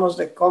hablamos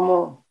de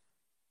cómo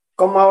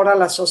ahora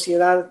la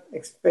sociedad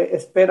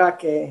espera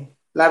que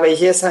la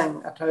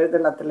belleza a través de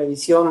la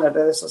televisión, las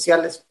redes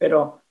sociales,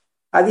 pero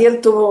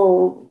Adiel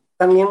tuvo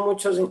también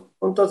muchos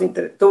puntos,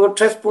 tuvo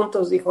 3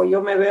 puntos, dijo,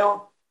 yo me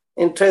veo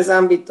en 3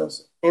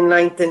 ámbitos, en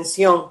la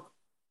intención,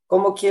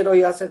 cómo quiero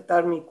yo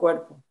aceptar mi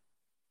cuerpo,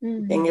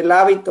 en Mm, el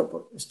hábito,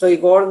 porque estoy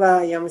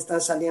gorda, ya me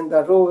están saliendo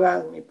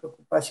arrugas, mi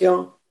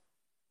preocupación.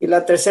 Y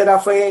la tercera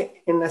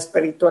fue en la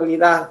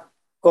espiritualidad,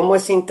 cómo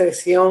esa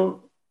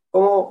intención,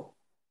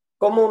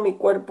 cómo mi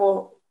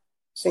cuerpo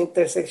se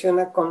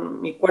intersecciona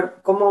con mi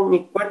cuerpo, cómo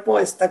mi cuerpo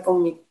está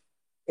con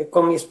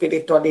mi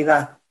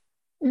espiritualidad.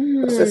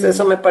 Entonces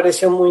eso mm, me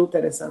pareció muy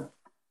interesante.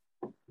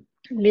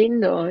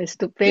 lindo,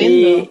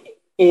 estupendo.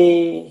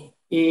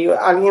 Y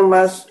alguien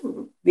más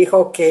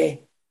dijo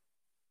que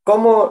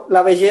cómo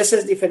la belleza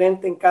es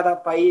diferente en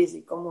cada país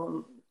y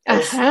cómo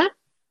Ajá.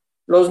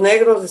 los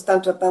negros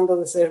están tratando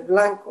de ser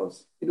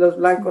blancos y los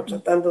blancos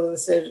Ujú. tratando de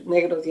ser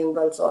negros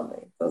yendo al sol.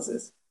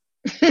 Entonces,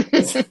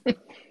 Ujú,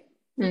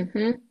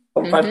 ujú.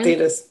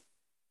 compartir eso.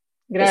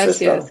 Eso es Gracias,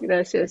 todo.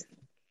 gracias.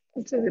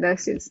 Muchas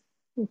gracias.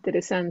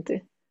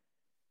 Interesante.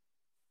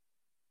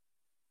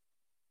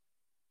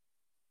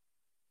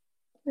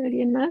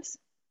 ¿Alguien más?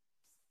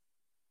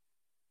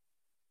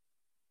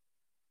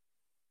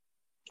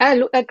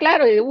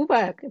 Claro,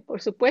 Uva, que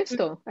por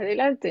supuesto.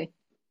 Adelante.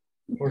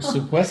 Por No,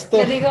 supuesto.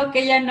 yo digo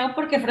que ya no,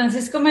 porque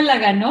Francisco me la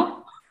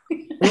ganó.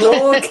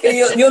 No,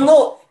 que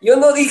yo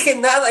no dije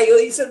nada, yo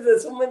hice el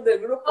resumen del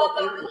grupo.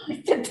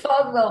 De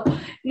todo.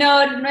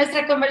 No,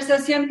 nuestra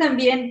conversación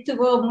también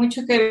tuvo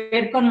mucho que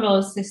ver con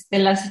las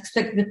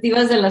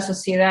expectativas de la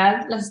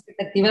sociedad, las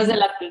expectativas de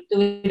la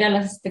cultura,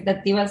 las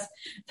expectativas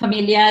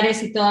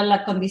familiares y toda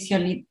la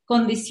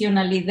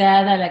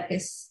condicionalidad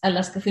a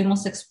las que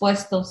fuimos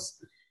expuestos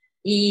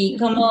y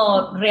Ujú,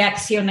 cómo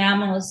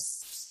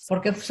reaccionamos,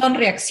 porque son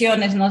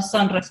reacciones, no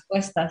son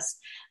respuestas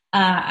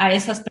a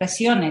esas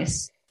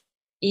presiones.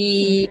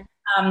 Y,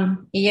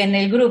 ujú. y en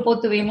el grupo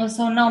tuvimos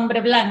a un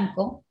hombre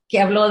blanco que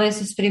habló de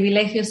sus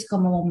privilegios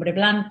como hombre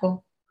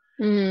blanco.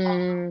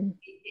 Mm,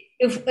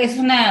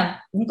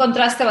 Un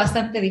contraste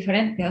bastante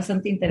diferente,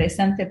 bastante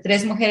interesante.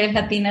 3 mujeres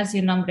latinas y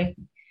un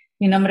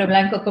hombre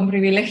blanco con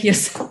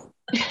privilegios.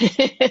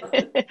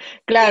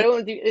 Claro,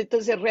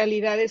 entonces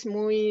realidades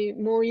muy,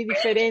 muy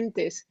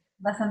diferentes,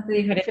 Bastante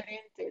muy diferente.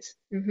 diferentes.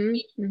 Ujú,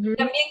 Y ujú.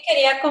 también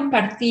quería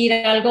compartir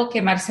algo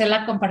que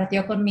Marcela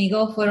compartió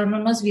conmigo. Fueron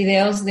unos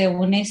videos de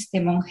un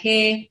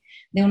monje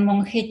de un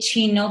monje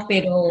chino,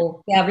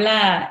 pero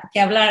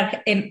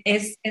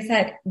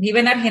vive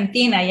en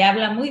Argentina y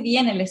habla muy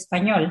bien el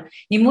español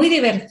y muy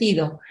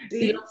divertido.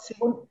 Y Sí, sí.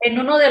 en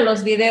uno de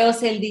los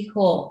videos él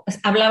dijo,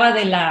 hablaba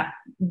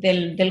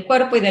del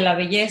cuerpo y de la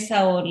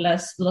belleza o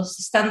los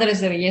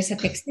estándares de belleza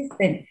que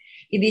existen.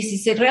 Y dice,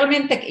 si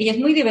realmente, y es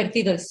muy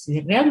divertido,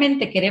 si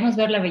realmente queremos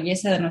ver la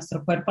belleza de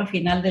nuestro cuerpo al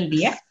final del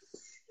día,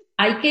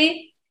 hay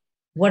que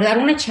guardar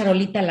una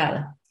charolita al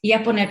lado y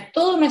a poner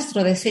todo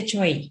nuestro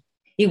desecho ahí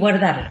y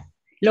guardarlo.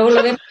 Luego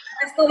lo vemos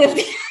el resto del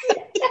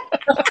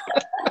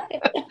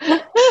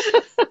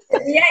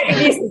día y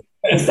dices,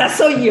 ¿esa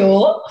soy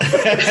yo?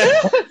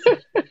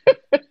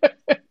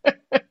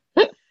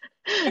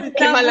 Qué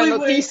Está mala muy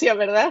bueno. noticia,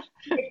 ¿verdad?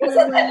 Qué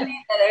cosa tan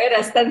linda, de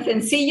veras, tan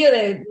sencillo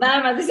de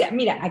nada más decir,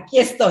 mira, aquí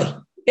estoy.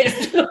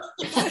 Esto.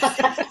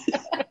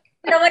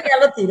 No,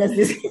 ya lo tiras,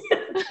 dice.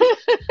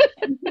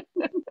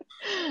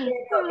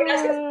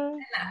 Gracias,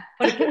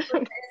 porque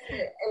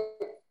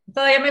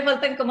todavía me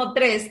faltan como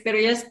tres, pero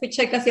ya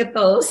escuché casi a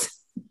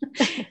todos.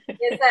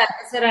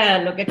 Eso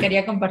era lo que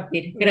quería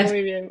compartir. Gracias.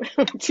 Muy bien,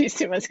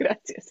 muchísimas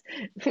gracias.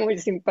 Muy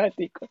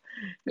simpático.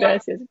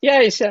 Gracias.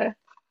 Yaisha,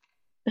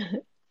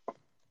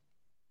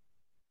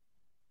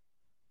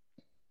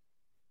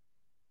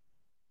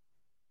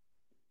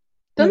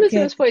 Lo ¿dónde se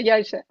que, nos fue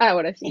Yaisha? Ah,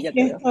 ahora sí, ya aquí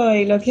te veo.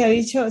 estoy, lo que ha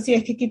dicho, sí,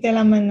 es que quité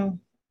la mano.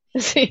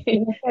 Sí.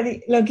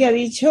 Lo que ha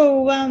dicho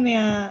Uva me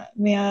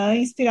ha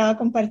inspirado a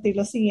compartir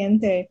lo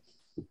siguiente.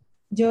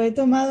 Yo he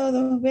tomado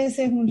 2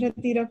 veces un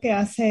retiro que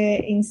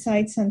hace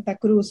Insight Santa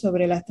Cruz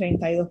sobre las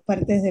 32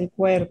 partes del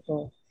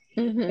cuerpo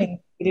Ujú.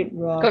 en Spirit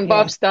Rock. Con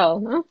Bob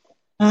Stahl, ¿no?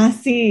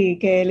 Sí,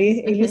 que él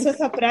Ujú, hizo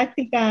esa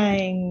práctica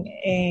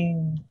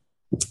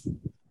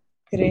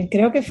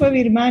creo que fue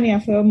Birmania,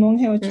 fue un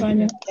monje 8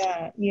 años ujú.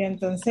 allá. Y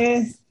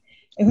entonces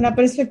es una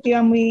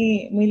perspectiva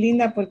muy, muy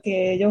linda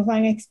porque ellos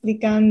van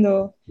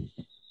explicando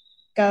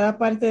cada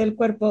parte del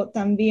cuerpo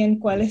también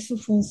cuál es su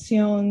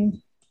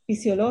función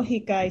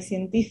fisiológica y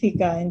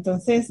científica.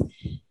 Entonces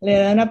le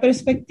da una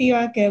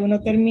perspectiva que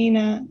uno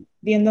termina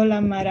viendo la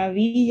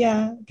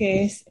maravilla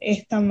que es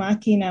esta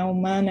máquina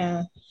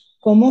humana,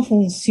 cómo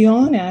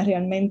funciona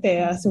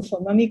realmente a su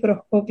forma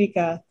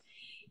microscópica.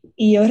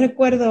 Y yo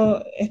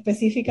recuerdo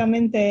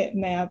específicamente,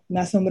 me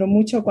asombró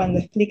mucho cuando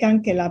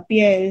explican que la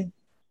piel,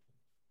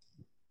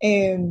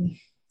 eh,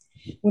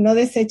 uno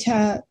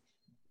desecha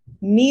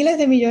miles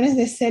de millones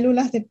de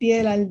células de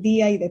piel al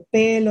día y de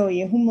pelo,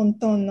 y es un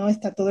montón, ¿no?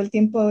 Está todo el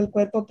tiempo el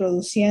cuerpo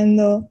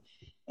produciendo,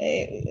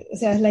 o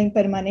sea, es la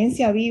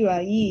impermanencia viva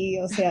ahí,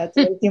 o sea,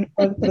 todo el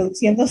tiempo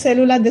produciendo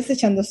células,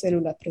 desechando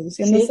células,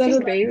 produciendo Sí, qué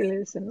células,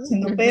 increíble eso, ¿no?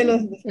 haciendo Ujú,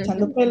 pelos,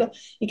 desechando ujú.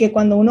 pelos, y que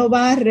cuando uno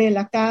barre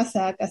la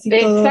casa, casi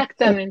todo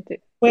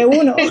Exactamente. fue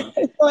uno,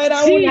 esto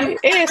era una, Sí,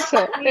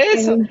 eso, en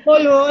eso. el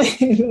polvo,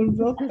 en los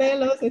 2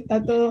 pelos,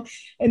 está todo.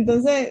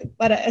 Entonces,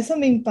 para eso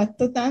me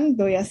impactó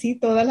tanto y así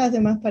todas las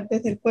demás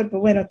partes del cuerpo.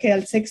 Bueno, que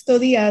al 6.º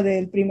día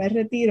del primer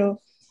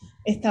retiro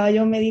estaba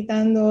yo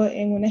meditando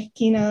en una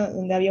esquina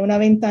donde había una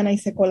ventana y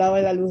se colaba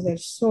la luz del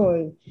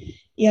sol.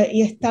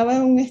 Y estaba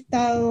en un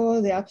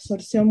estado de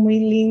absorción muy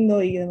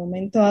lindo y de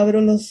momento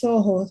abro los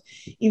ojos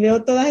y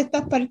veo todas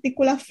estas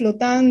partículas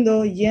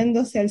flotando,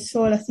 yéndose al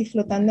sol, así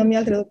flotando a mi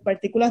alrededor,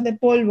 partículas de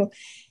polvo.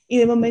 Y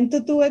de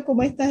momento tuve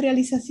como esta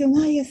realización,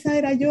 ay, esa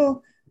era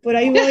yo, por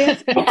ahí voy a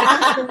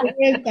de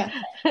vuelta.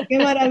 Qué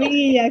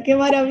maravilla,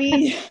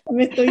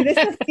 me estoy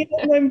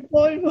deshaciendo en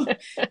polvo,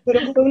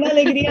 pero fue una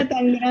alegría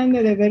tan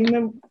grande de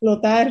verme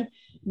flotar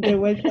de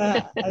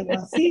vuelta al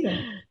vacío.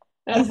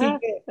 Así Ajá,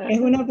 que es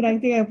ajá. una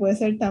práctica que puede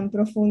ser tan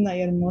profunda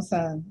y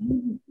hermosa.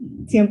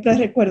 Siempre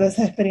recuerdo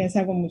esa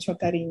experiencia con mucho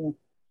cariño.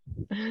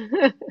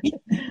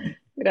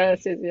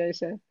 Gracias,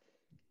 Yaisha.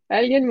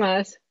 ¿Alguien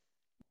más?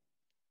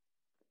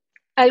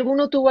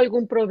 ¿Alguno tuvo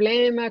algún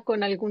problema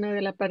con alguna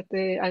de la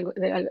parte,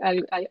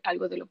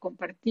 algo de lo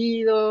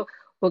compartido,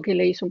 o que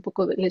le hizo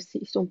les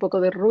hizo un poco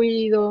de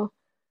ruido?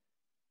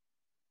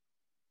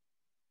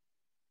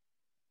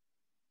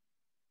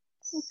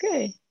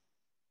 Ok,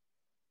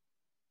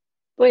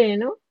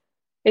 bueno,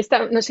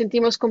 nos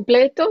sentimos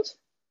completos.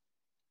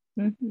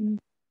 Ujú.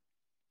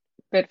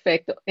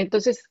 Perfecto.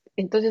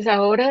 Entonces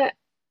ahora,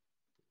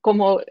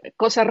 como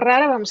cosa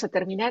rara, vamos a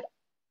terminar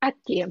a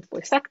tiempo,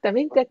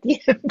 exactamente a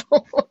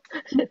tiempo.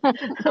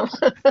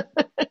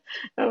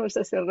 Vamos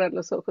a cerrar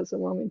los ojos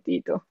un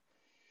momentito.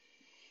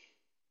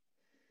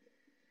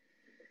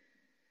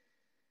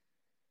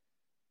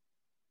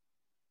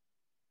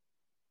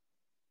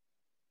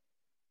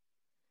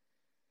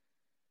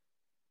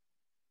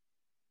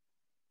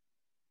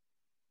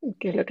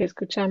 Que lo que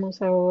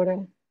escuchamos ahora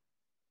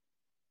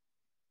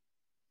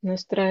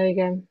nos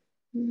traiga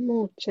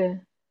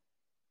mucha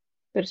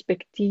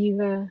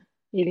perspectiva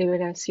y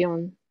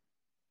liberación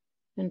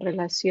en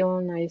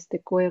relación a este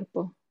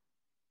cuerpo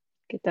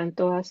que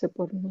tanto hace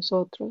por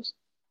nosotros,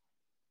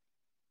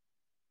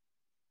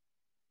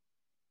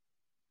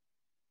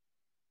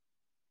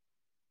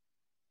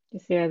 que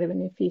sea de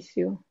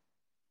beneficio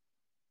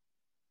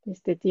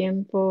este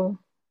tiempo,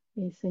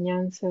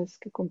 enseñanzas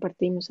que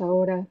compartimos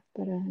ahora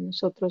para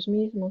nosotros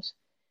mismos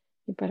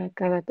y para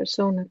cada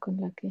persona con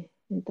la que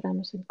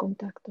entramos en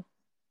contacto.